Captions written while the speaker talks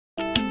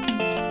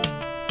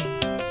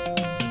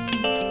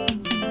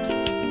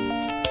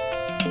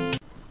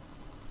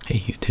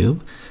Hey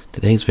YouTube,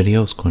 today's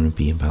video is going to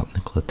be about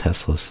Nikola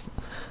Tesla's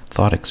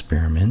thought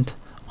experiment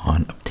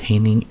on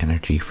obtaining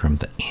energy from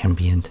the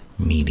ambient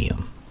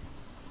medium.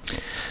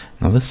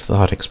 Now this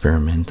thought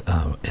experiment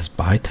is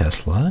by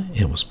Tesla.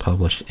 It was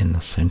published in the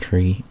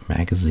Century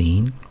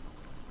magazine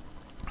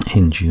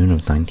in June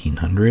of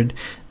 1900.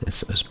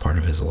 This is part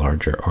of his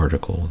larger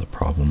article, The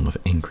Problem of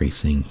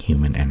Increasing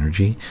Human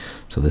Energy.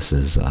 So this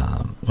is,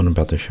 what I'm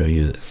about to show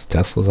you is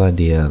Tesla's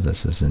idea.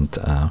 This isn't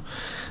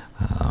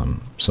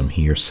some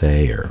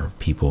hearsay or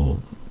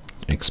people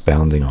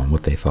expounding on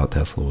what they thought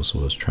Tesla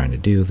was trying to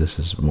do. This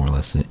is more or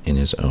less in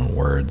his own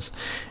words.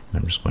 And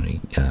I'm just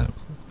going to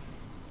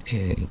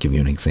give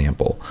you an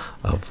example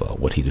of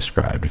what he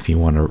described. If you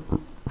want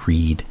to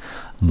read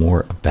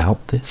more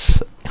about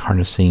this,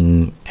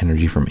 harnessing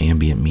energy from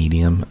ambient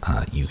medium,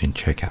 you can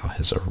check out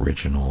his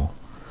original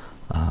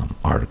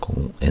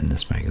article in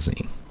this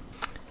magazine.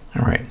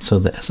 Alright, so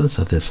the essence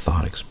of this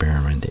thought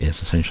experiment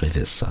is essentially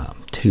this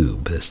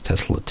tube, this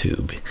Tesla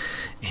tube,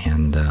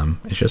 and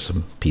it's just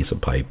a piece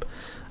of pipe,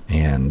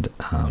 and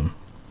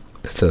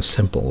it's the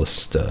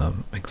simplest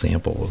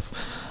example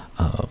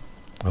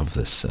of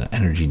this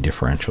energy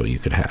differential you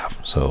could have.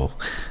 So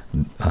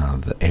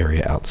the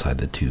area outside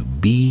the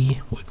tube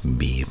B would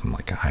be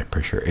like a high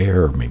pressure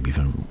air, or maybe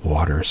even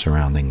water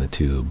surrounding the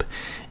tube,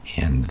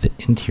 and the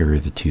interior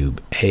of the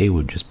tube A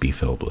would just be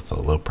filled with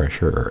a low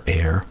pressure or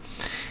air.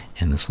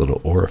 And this little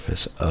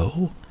orifice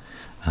O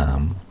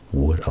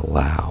would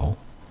allow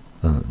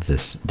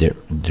this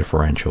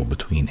differential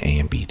between A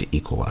and B to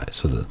equalize.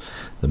 So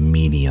the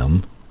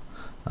medium,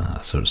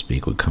 so to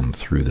speak, would come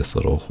through this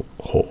little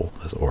hole,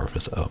 this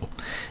orifice O.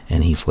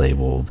 And he's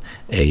labeled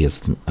A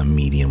as a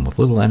medium with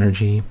little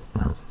energy,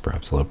 or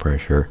perhaps low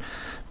pressure.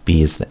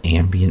 B is the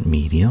ambient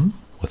medium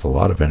with a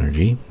lot of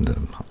energy,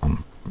 the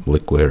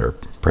liquid or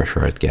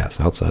pressurized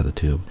gas outside the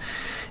tube.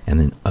 And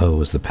then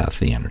O is the path of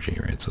the energy,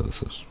 right? So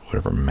this is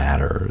whatever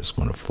matter is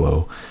going to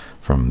flow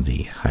from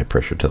the high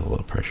pressure to the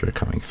low pressure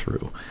coming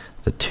through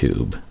the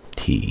tube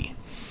T.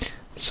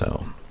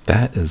 So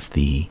that is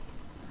the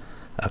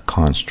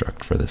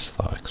construct for this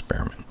thought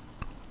experiment.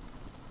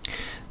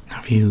 Now,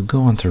 if you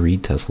go on to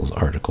read Tesla's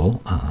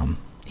article,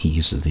 he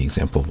uses the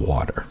example of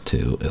water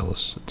to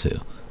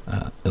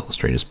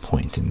illustrate his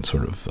point and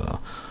sort of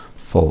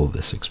follow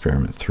this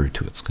experiment through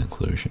to its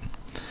conclusion.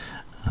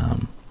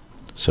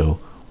 So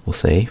we'll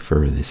say,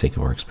 for the sake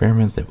of our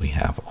experiment, that we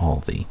have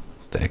all the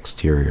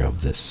exterior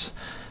of this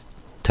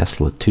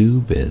Tesla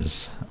tube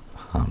is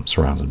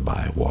surrounded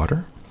by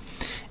water,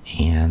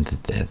 and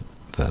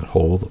that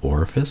hole, the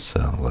orifice,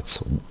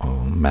 lets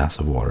mass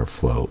of water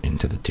flow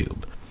into the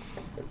tube.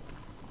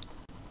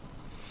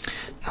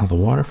 Now the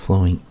water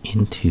flowing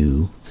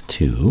into the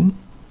tube,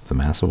 the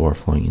mass of water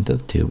flowing into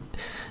the tube,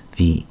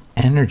 the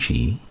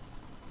energy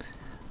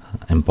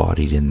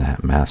embodied in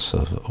that mass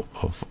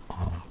of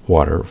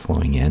water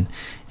flowing in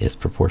is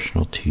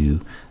proportional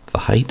to the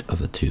height of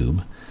the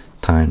tube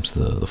times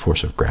the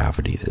force of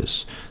gravity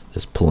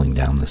that's pulling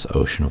down this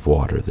ocean of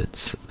water that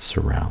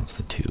surrounds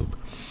the tube.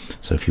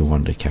 So if you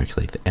wanted to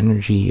calculate the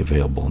energy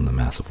available in the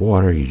mass of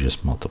water, you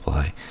just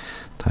multiply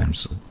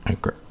times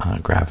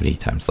gravity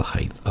times the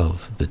height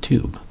of the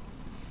tube.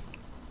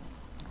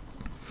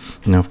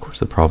 Now, of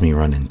course, the problem you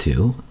run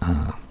into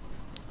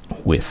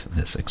with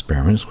this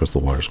experiment is, of course, the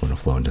water is going to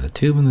flow into the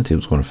tube, and the tube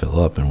is going to fill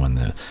up, and when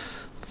the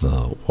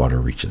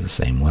water reaches the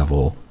same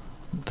level,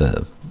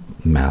 the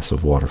mass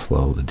of water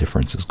flow, the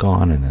difference is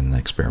gone, and then the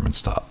experiment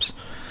stops.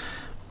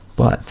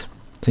 But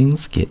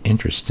things get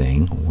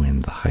interesting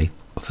when the height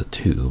of the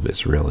tube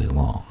is really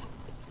long.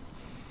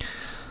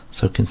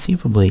 So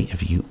conceivably,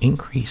 if you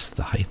increase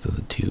the height of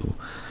the tube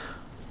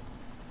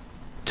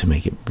to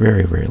make it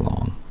very, very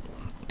long,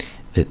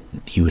 that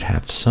you would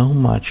have so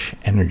much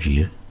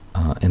energy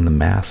in the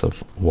mass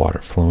of water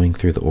flowing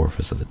through the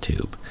orifice of the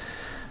tube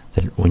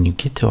that when you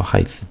get to a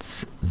height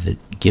that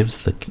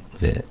gives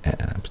the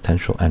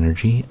potential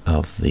energy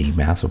of the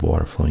mass of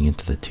water flowing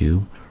into the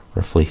tube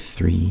roughly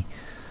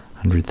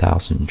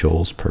 300,000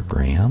 joules per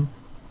gram,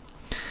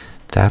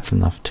 that's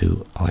enough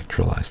to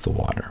electrolyze the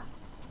water.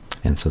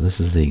 And so this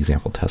is the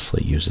example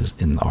Tesla uses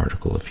in the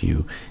article, if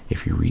you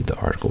read the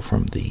article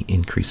from the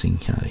Increasing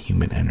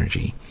Human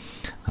Energy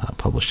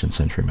published in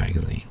Century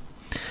magazine.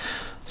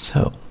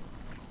 So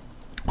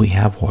we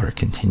have water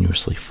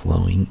continuously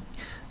flowing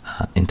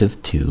into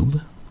the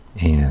tube,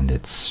 and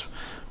it's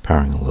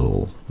powering a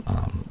little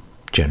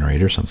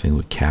generator. Something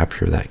would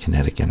capture that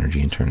kinetic energy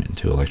and turn it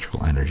into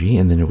electrical energy,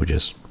 and then it would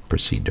just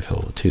proceed to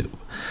fill the tube.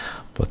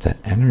 But that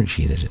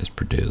energy that is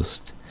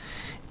produced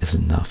is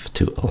enough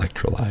to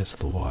electrolyze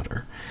the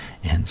water,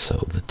 and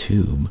so the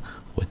tube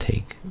would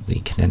take the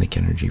kinetic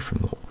energy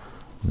from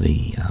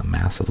the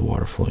mass of the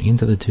water flowing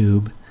into the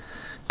tube,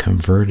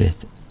 convert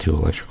it to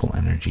electrical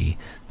energy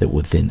that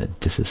would then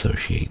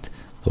disassociate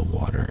the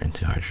water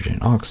into hydrogen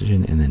and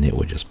oxygen, and then it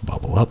would just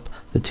bubble up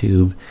the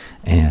tube,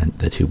 and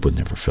the tube would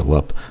never fill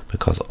up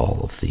because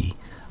all of the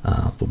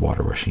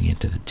water rushing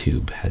into the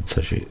tube had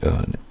such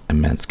an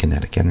immense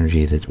kinetic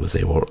energy that it was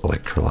able to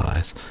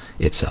electrolyze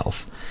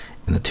itself,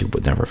 and the tube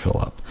would never fill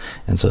up.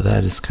 And so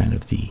that is kind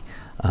of the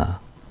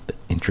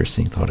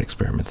interesting thought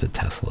experiment that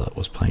Tesla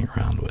was playing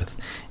around with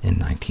in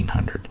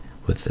 1900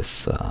 with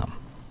this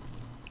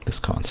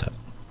concept.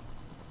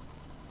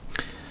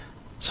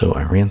 So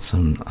I ran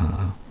some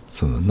of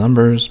the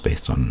numbers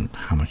based on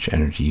how much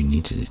energy you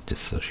need to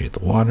dissociate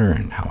the water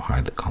and how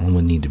high the column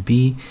would need to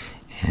be,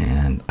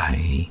 and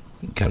I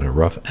got a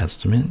rough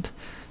estimate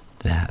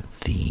that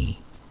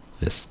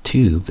this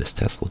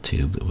Tesla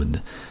tube that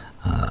would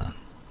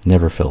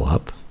never fill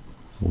up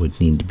would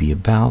need to be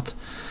about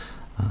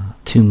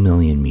 2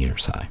 million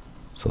meters high.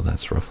 So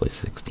that's roughly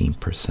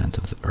 16%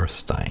 of the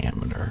Earth's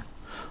diameter.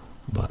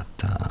 But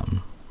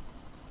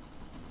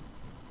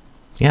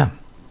yeah,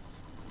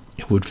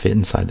 it would fit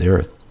inside the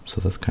Earth. So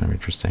that's kind of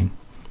interesting.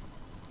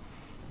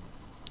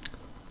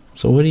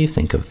 So what do you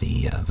think of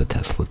the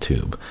Tesla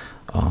tube?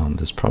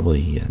 There's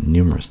probably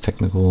numerous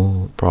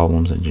technical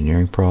problems,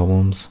 engineering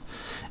problems,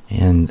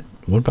 and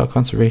what about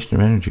conservation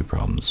of energy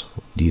problems?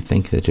 Do you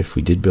think that if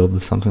we did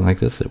build something like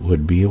this, it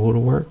would be able to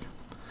work?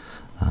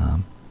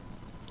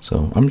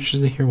 So I'm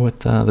interested to hear what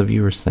the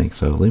viewers think.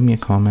 So leave me a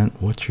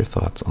comment. What's your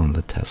thoughts on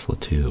the Tesla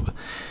tube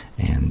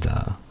and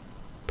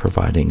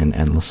providing an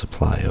endless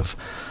supply of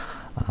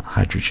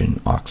hydrogen,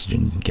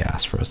 oxygen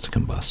gas for us to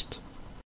combust?